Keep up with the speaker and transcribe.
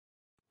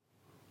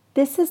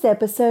This is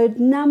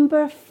episode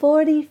number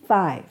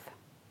 45.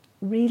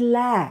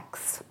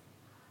 Relax.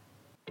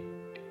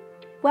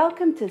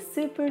 Welcome to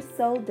Super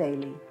Soul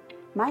Daily.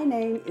 My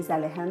name is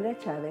Alejandra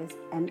Chavez,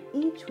 and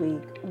each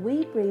week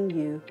we bring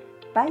you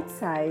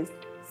bite-sized,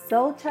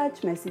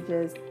 soul-charged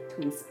messages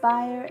to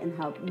inspire and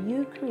help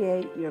you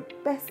create your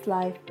best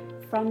life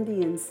from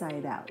the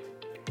inside out.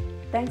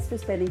 Thanks for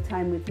spending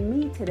time with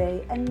me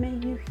today, and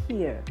may you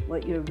hear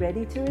what you're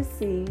ready to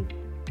receive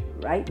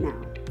right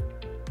now.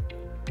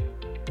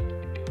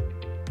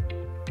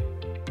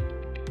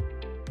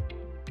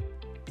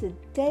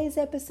 Today's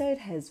episode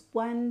has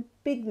one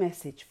big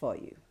message for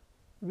you.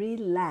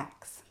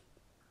 Relax.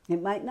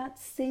 It might not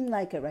seem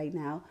like it right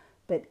now,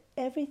 but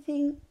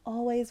everything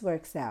always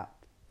works out.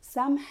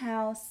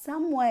 Somehow,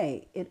 some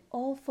way, it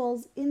all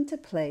falls into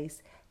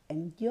place,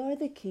 and you're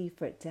the key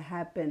for it to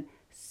happen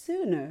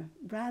sooner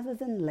rather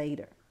than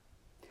later.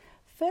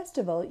 First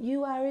of all,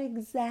 you are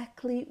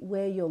exactly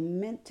where you're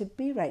meant to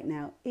be right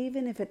now,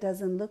 even if it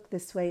doesn't look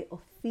this way or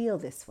feel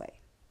this way.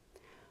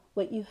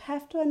 What you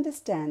have to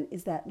understand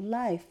is that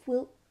life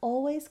will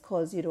always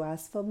cause you to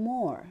ask for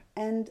more,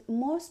 and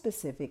more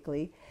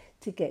specifically,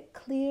 to get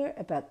clear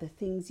about the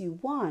things you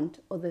want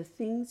or the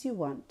things you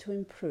want to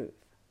improve.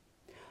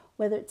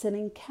 Whether it's an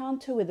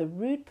encounter with a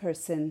rude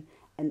person,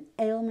 an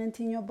ailment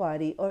in your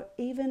body, or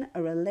even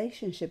a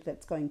relationship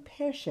that's going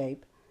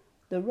pear-shaped,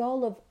 the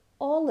role of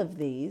all of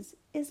these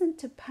isn't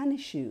to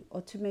punish you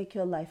or to make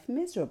your life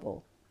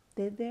miserable.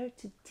 They're there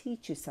to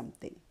teach you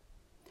something.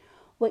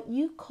 What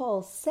you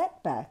call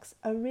setbacks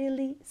are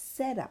really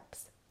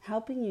setups,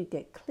 helping you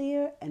get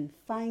clear and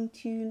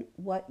fine-tune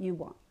what you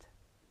want.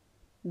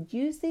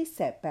 Use these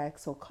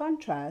setbacks or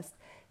contrast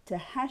to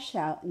hash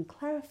out and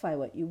clarify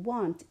what you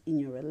want in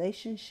your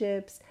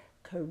relationships,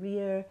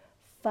 career,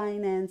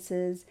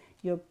 finances,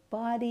 your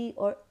body,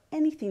 or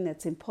anything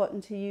that's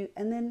important to you,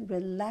 and then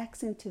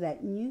relax into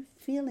that new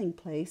feeling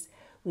place,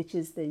 which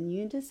is the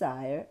new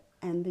desire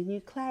and the new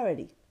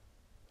clarity.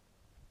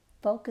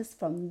 Focus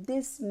from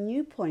this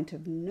new point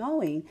of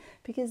knowing,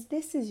 because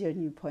this is your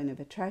new point of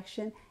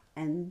attraction,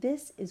 and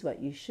this is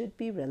what you should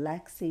be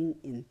relaxing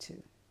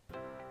into.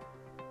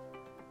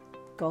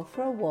 Go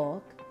for a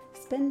walk,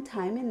 spend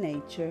time in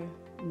nature,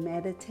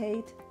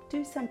 meditate,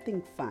 do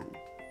something fun.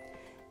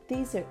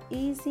 These are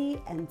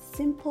easy and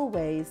simple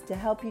ways to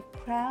help you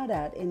crowd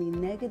out any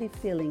negative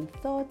feeling,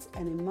 thoughts,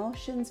 and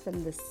emotions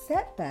from the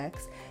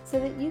setbacks so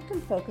that you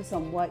can focus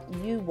on what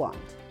you want.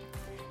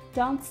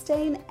 Don't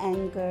stay in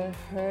anger,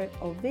 hurt,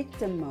 or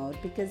victim mode,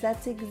 because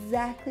that's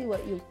exactly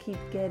what you'll keep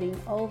getting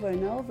over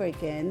and over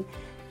again,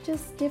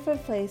 just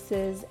different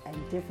places and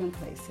different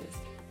places.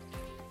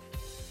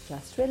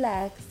 Just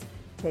relax,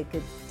 take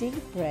a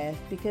deep breath,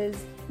 because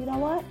you know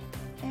what?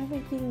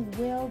 Everything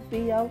will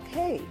be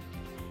okay.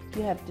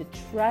 You have to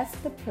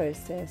trust the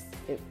process.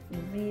 It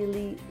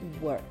really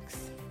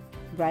works.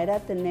 Write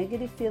out the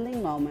negative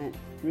feeling moment.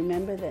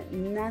 Remember that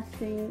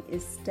nothing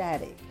is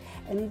static.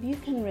 And if you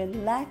can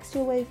relax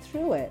your way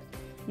through it,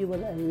 you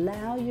will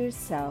allow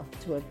yourself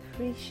to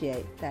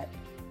appreciate that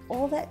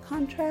all that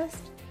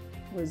contrast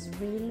was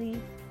really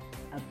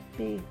a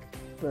big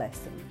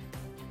blessing.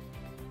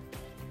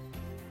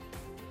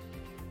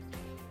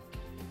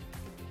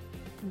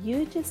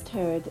 You just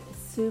heard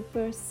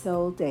Super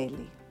Soul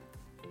Daily.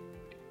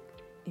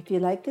 If you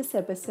like this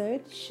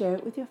episode, share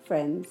it with your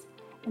friends.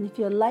 And if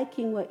you're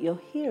liking what you're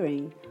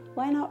hearing,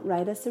 why not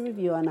write us a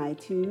review on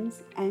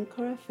iTunes,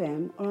 Anchor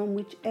FM, or on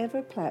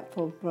whichever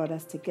platform brought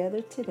us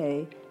together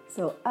today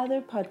so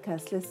other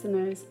podcast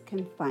listeners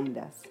can find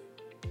us.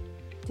 Do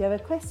you have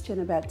a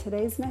question about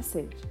today's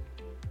message?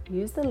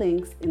 Use the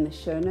links in the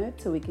show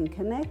notes so we can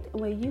connect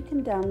and where you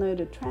can download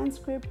a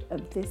transcript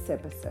of this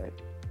episode.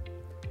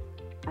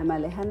 I'm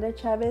Alejandra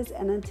Chavez,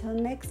 and until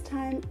next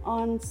time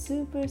on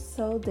Super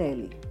Soul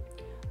Daily,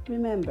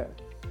 remember,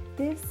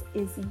 this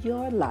is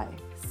your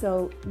life,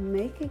 so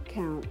make it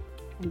count.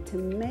 And to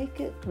make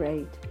it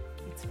great,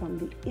 it's from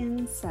the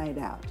inside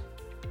out.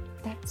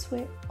 That's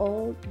where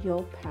all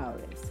your power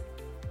is.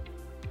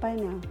 Bye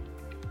now.